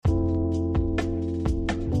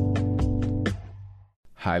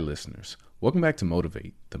Hi, listeners. Welcome back to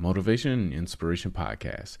Motivate, the Motivation and Inspiration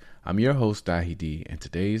Podcast. I'm your host, Dahi D, and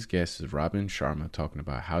today's guest is Robin Sharma talking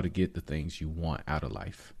about how to get the things you want out of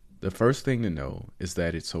life. The first thing to know is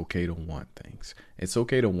that it's okay to want things. It's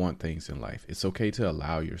okay to want things in life. It's okay to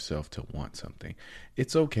allow yourself to want something.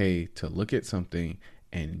 It's okay to look at something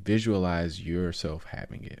and visualize yourself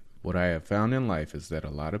having it. What I have found in life is that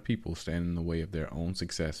a lot of people stand in the way of their own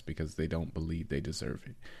success because they don't believe they deserve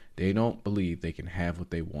it. They don't believe they can have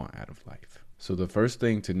what they want out of life. So the first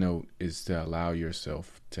thing to note is to allow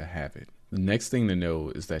yourself to have it. The next thing to know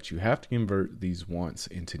is that you have to convert these wants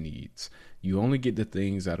into needs. You only get the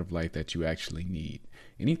things out of life that you actually need.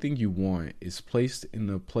 Anything you want is placed in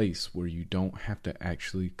a place where you don't have to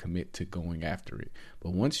actually commit to going after it.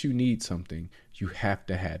 But once you need something, you have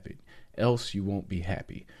to have it. Else you won't be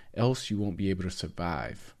happy. Else you won't be able to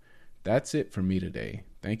survive. That's it for me today.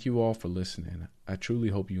 Thank you all for listening. I truly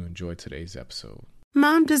hope you enjoyed today's episode.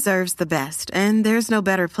 Mom deserves the best, and there's no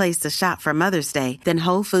better place to shop for Mother's Day than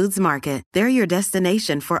Whole Foods Market. They're your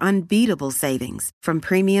destination for unbeatable savings, from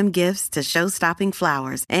premium gifts to show-stopping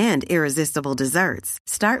flowers and irresistible desserts.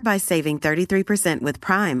 Start by saving 33% with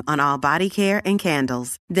Prime on all body care and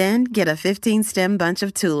candles. Then get a 15-stem bunch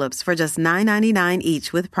of tulips for just $9.99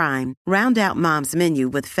 each with Prime. Round out Mom's menu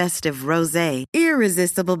with festive rosé,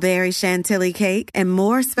 irresistible berry chantilly cake, and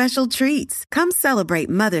more special treats. Come celebrate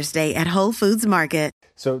Mother's Day at Whole Foods Market.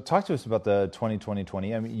 So talk to us about the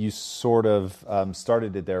 20-20-20. I mean, you sort of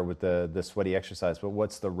started it there with the sweaty exercise, but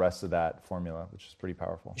what's the rest of that formula, which is pretty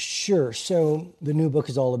powerful? Sure. So the new book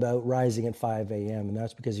is all about rising at 5 a.m., and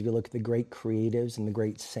that's because if you look at the great creatives and the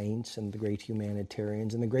great saints and the great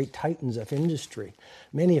humanitarians and the great titans of industry,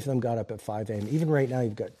 many of them got up at 5 a.m. Even right now,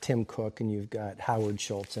 you've got Tim Cook and you've got Howard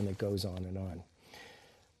Schultz, and it goes on and on.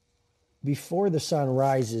 Before the sun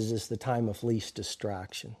rises is the time of least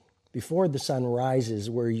distraction. Before the sun rises,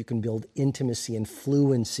 where you can build intimacy and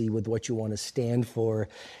fluency with what you want to stand for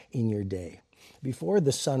in your day. Before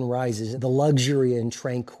the sun rises, the luxury and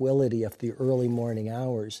tranquility of the early morning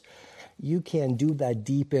hours, you can do that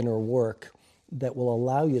deep inner work that will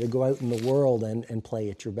allow you to go out in the world and play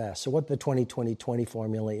at your best. So what the 20-20-20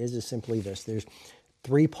 formula is simply this. There's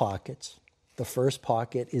 3 pockets. The first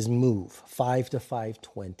pocket is move, 5 to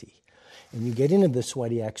 5:20. And you get into the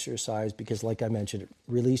sweaty exercise because, like I mentioned, it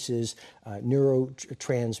releases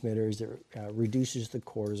neurotransmitters, it reduces the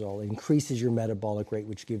cortisol, increases your metabolic rate,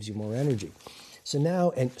 which gives you more energy. So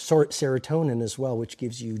now, and serotonin as well, which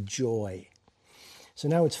gives you joy. So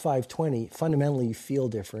now it's 5:20. Fundamentally, you feel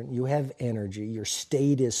different. You have energy. Your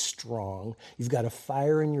state is strong. You've got a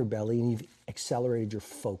fire in your belly, and you've accelerated your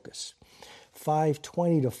focus.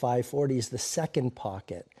 5:20 to 5:40 is the second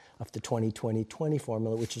pocket of the 20-20-20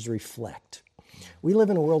 formula, which is reflect. We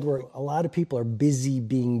live in a world where a lot of people are busy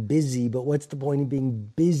being busy, but what's the point of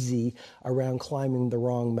being busy around climbing the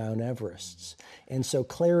wrong Mount Everests? And so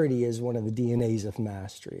clarity is one of the DNAs of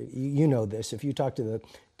mastery. You know this. If you talk to the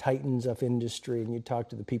titans of industry and you talk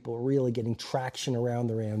to the people really getting traction around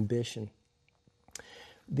their ambition,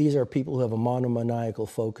 these are people who have a monomaniacal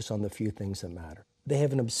focus on the few things that matter. They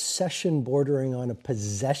have an obsession bordering on a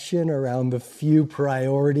possession around the few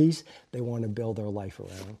priorities they want to build their life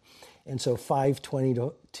around. And so 5:20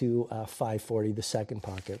 to 5:40, the second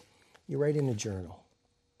pocket, you write in a journal.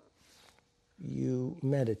 You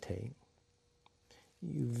meditate.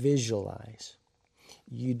 You visualize.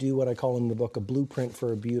 You do what I call in the book a blueprint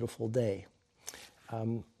for a beautiful day.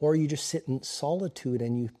 Or you just sit in solitude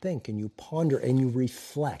and you think and you ponder and you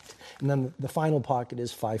reflect. And then the final pocket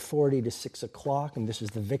is 5:40 to 6 o'clock, and this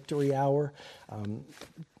is the victory hour.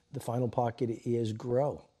 The final pocket is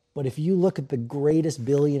grow. But if you look at the greatest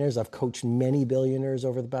billionaires, I've coached many billionaires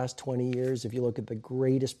over the past 20 years. If you look at the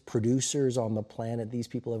greatest producers on the planet, these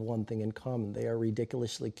people have one thing in common. They are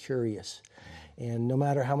ridiculously curious. And no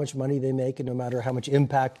matter how much money they make and no matter how much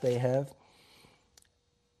impact they have,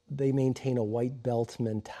 they maintain a white belt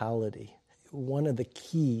mentality. One of the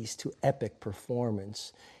keys to epic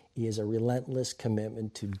performance is a relentless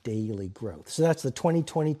commitment to daily growth. So that's the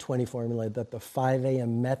 20-20-20 formula that the 5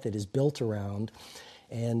 a.m. method is built around.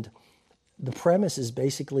 And the premise is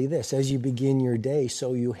basically this. As you begin your day,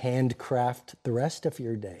 so you handcraft the rest of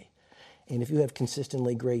your day. And if you have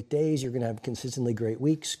consistently great days, you're going to have consistently great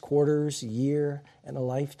weeks, quarters, year, and a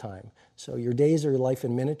lifetime. So your days are your life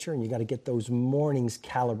in miniature, and you got to get those mornings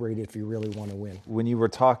calibrated if you really want to win. When you were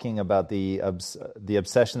talking about the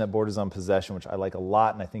obsession that borders on possession, which I like a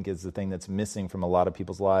lot, and I think is the thing that's missing from a lot of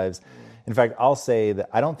people's lives. In fact, I'll say that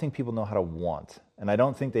I don't think people know how to want And I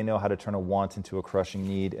don't think they know how to turn a want into a crushing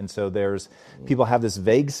need. And so people have this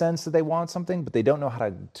vague sense that they want something, but they don't know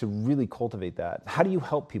how to really cultivate that. How do you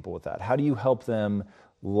help people with that? How do you help them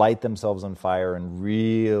light themselves on fire and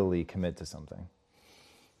really commit to something?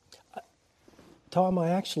 Tom,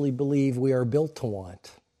 I actually believe we are built to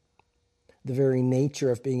want. The very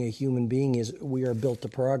nature of being a human being is we are built to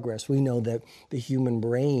progress. We know that the human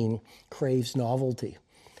brain craves novelty.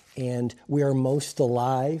 And we are most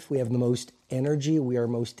alive, we have the most energy, we are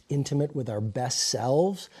most intimate with our best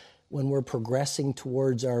selves when we're progressing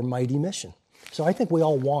towards our mighty mission. So I think we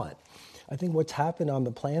all want. I think what's happened on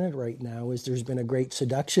the planet right now is there's been a great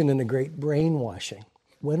seduction and a great brainwashing.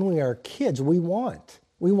 When we are kids, we want.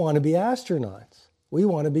 We want to be astronauts. We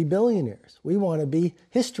want to be billionaires. We want to be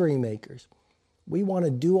history makers. We want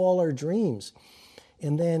to do all our dreams.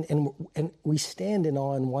 And we stand in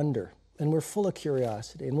awe and wonder. And we're full of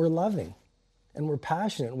curiosity, and we're loving, and we're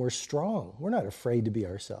passionate, and we're strong. We're not afraid to be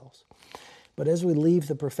ourselves. But as we leave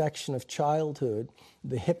the perfection of childhood,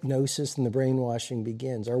 the hypnosis and the brainwashing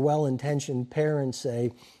begins. Our well-intentioned parents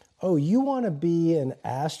say, oh, you want to be an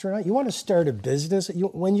astronaut? You want to start a business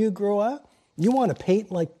when you grow up? You want to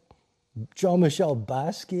paint like Jean-Michel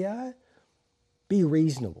Basquiat? Be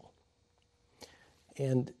reasonable.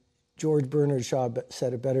 And George Bernard Shaw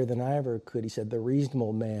said it better than I ever could. He said, the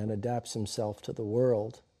reasonable man adapts himself to the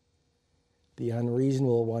world. The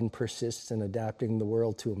unreasonable one persists in adapting the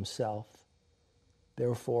world to himself.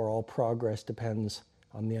 Therefore, all progress depends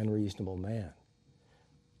on the unreasonable man.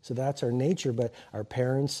 So that's our nature, but our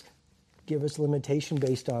parents give us limitation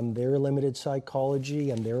based on their limited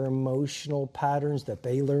psychology and their emotional patterns that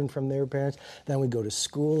they learned from their parents. Then we go to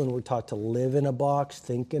school and we're taught to live in a box,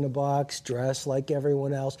 think in a box, dress like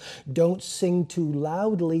everyone else. Don't sing too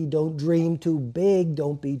loudly, don't dream too big,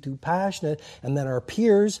 don't be too passionate. And then our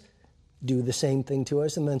peers do the same thing to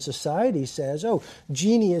us. And then society says, oh,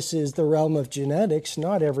 genius is the realm of genetics,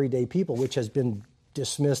 not everyday people, which has been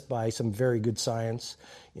dismissed by some very good science.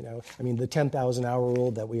 The 10,000-hour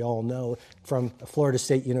rule that we all know from a Florida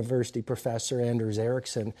State University professor, Anders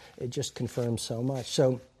Ericsson, it just confirms so much.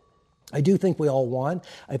 So I do think we all want.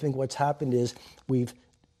 I think what's happened is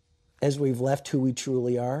as we've left who we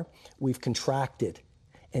truly are, we've contracted.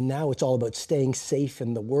 And now it's all about staying safe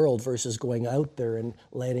in the world versus going out there and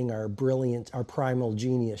letting our primal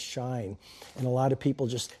genius shine. And a lot of people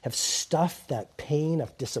just have stuffed that pain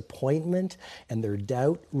of disappointment and their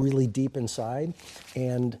doubt really deep inside.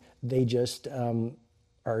 And they just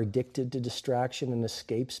are addicted to distraction and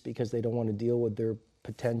escapes because they don't want to deal with their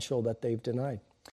potential that they've denied.